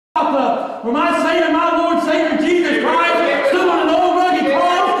where my Savior, my Lord, Savior, Jesus Christ, stood on an old rugged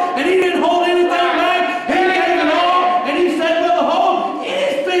cross, and He didn't hold anything back. He gave it all, and He said, well, behold, it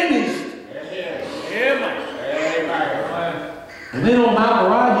is finished. Amen. And then on Mount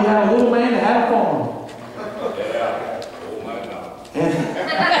Moriah, you had a little man that had a farm. And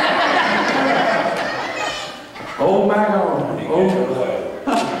oh my God.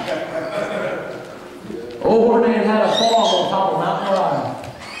 Old man had a farm on top of Mount Moriah.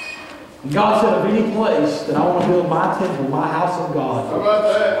 And God said, of any place that I want to build my temple, my house of God, how about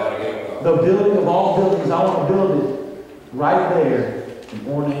that? The building of all buildings, I want to build it right there in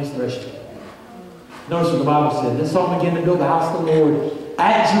Ornane's threshing. Notice what the Bible said. This song began to build the house of the Lord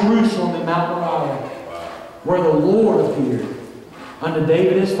at Jerusalem in Mount Moriah, where the Lord appeared unto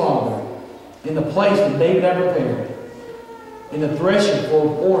David his father, in the place that David had prepared, in the threshing floor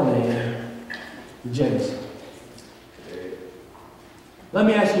of Ornan the Jebusite. Let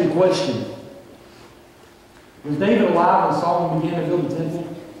me ask you a question. Was David alive when Solomon began to build the temple?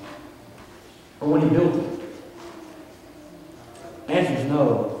 Or when he built it? Answer is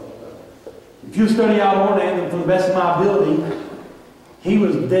no. If you study out Ornan, to the best of my ability, he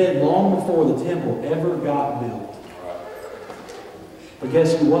was dead long before the temple ever got built. But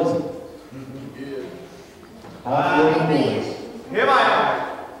guess who wasn't? All 4 boys.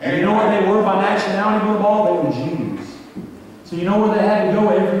 And you know what they were by nationality, Brother Ball? They were Jews. So you know where they had to go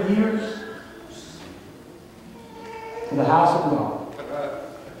every year? To the house of God.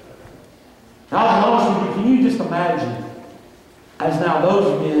 Now, I'll be honest with you, can you just imagine, as now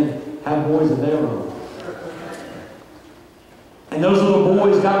those men have boys of their own. And those little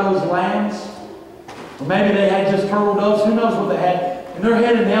boys got those lambs. Or maybe they had just turtle doves. Who knows what they had. And they're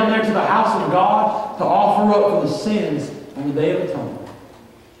headed down there to the house of God to offer up for the sins on the Day of Atonement.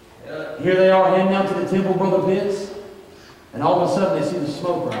 Here they are heading down to the temple, Brother Pitts. And all of a sudden they see the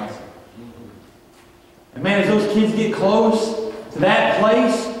smoke rising. And man, as those kids get close to that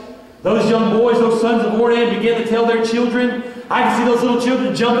place, those young boys, those sons of Ornan begin to tell their children. I can see those little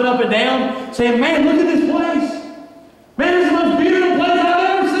children jumping up and down, saying, man, look at this place. Man, this is the most beautiful place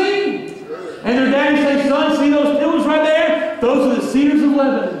I've ever seen. And their daddy says, son, see those pillars right there? Those are the cedars of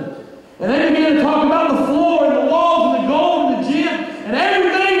Lebanon. And they begin to talk about the floor and the walls and the gold and the gem and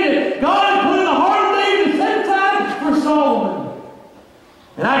everything that God had put in the heart of David to set aside for Solomon.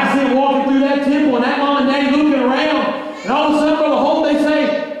 And I can see them walking through that temple and that mom and daddy looking around. And all of a sudden, Brother Holt, they say,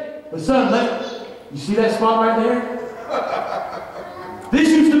 but son, you see that spot right there? This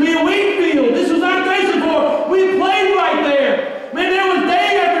used to be a wheat field. This was our threshing floor. We played right there. Man, there was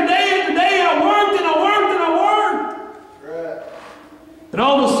day after day after day. I worked and I worked and I worked. Right. And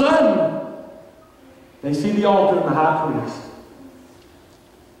all of a sudden, they see the altar and the high priest.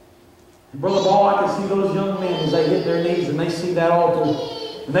 And Brother Ball, I can see those young men as they hit their knees and they see that altar.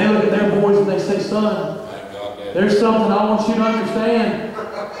 And they look at their boys and they say, son, there's something I want you to understand.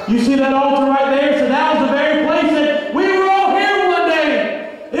 You see that altar right there? So that was the very place that we were all here one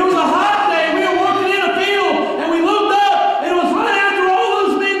day. It was a hot day. We were working in a field and we looked up and it was right after all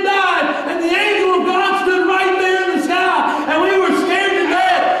those men died and the angel of God stood right there in the sky and we were scared to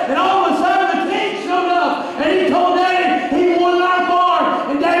death. And all of a sudden the king showed up and he told Daddy he wanted our farm.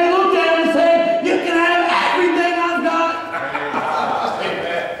 And Daddy looked at him and said, you can have everything I've got.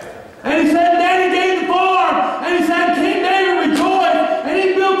 And he said, Daddy gave the farm. And he said, King David rejoiced. And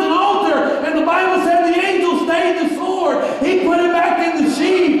he built an altar. And the Bible said the angel stayed the sword. He put it back in the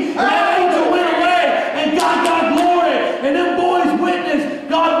sheath. And that angel went away. And God got glory. And them boys witnessed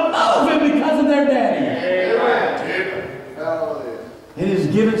God moving because of their daddy. In His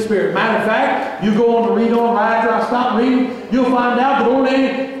given spirit. Matter of fact, you go on to read on right after I stop reading, you'll find out that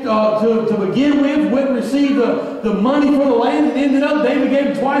Ornan, to begin with, wouldn't receive the money for the land, and ended up, David gave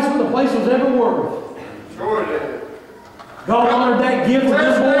him twice what the place was ever worth. Sure did. God honored that gift of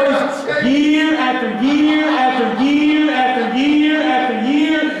them boys year after year after year after year after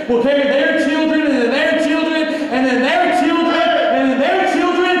year. Will carry their children and then their children and then their children and then their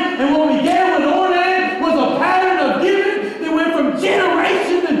children. And what we began with Ornan was a pattern of giving that went from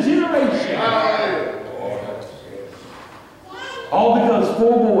generation to generation. All because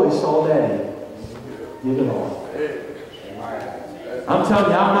 4 boys saw Daddy give it all. I'm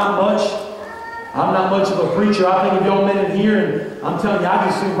telling you, I'm not much of a preacher. I think of y'all men in here, and I'm telling you, I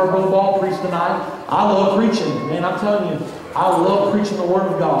just seen Brother Ball preach tonight. I love preaching. Man, I'm telling you, I love preaching the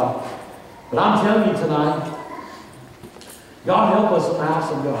Word of God. But I'm telling you tonight, God help us in the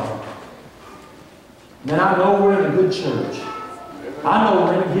house of God. Man, I know we're in a good church. I know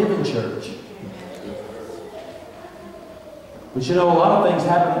we're in a giving church. But you know, a lot of things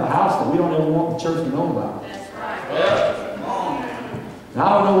happen in the house that we don't ever want the church to know about. That's right. Yeah. And I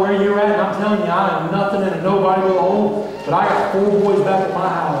don't know where you're at, and I'm telling you, I am nothing and a nobody with a hole, but I got 4 boys back at my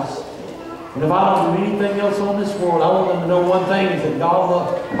house. And if I don't do anything else on this world, I want them to know one thing, is that God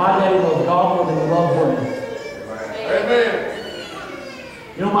loves, my daddy loves God more than he loves bread. Amen.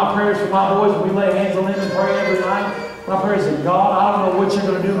 You know my prayers for my boys, when we lay hands on them and pray every night? My prayers is, God, I don't know what you're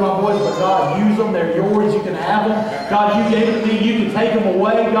going to do with my boys, but God, use them. They're yours. You can have them. God, you gave it to me. You can take them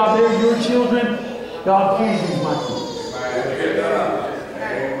away. God, they're your children. God, please use my kids.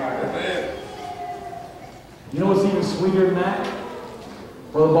 You know what's even sweeter than that?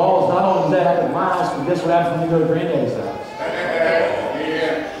 Brother Ball, is not only that happened at my house, but guess what happens when you go to Granddaddy's house?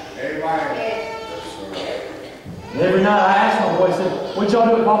 And every night I asked my boy, I said, what y'all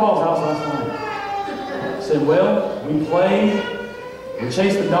do at Papa's house last night? I said, well, we played, we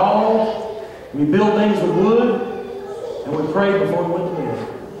chased the dog, we built things with wood, and we prayed before we went to bed.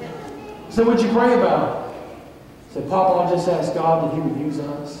 I said, what'd you pray about? I said, Papa, I just asked God that he would use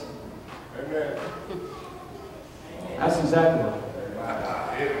us. Amen. That's exactly right.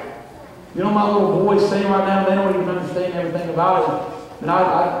 You know, my little boys saying right now, they don't even understand everything about it. And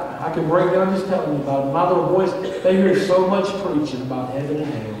I can break down just telling you about it. My little boys, they hear so much preaching about heaven and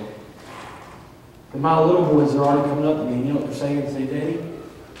hell. And my little boys are already coming up to me, and you know what they're saying? They say, Daddy,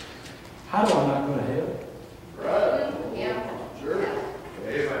 how do I not go to hell? Right. Yeah. Sure.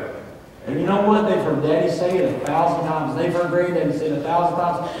 Amen. And you know what? They've heard Daddy say it 1,000 times. They've heard Granddaddy say it 1,000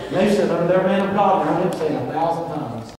 times. And they've said under their man of God, and heard him say it 1,000 times.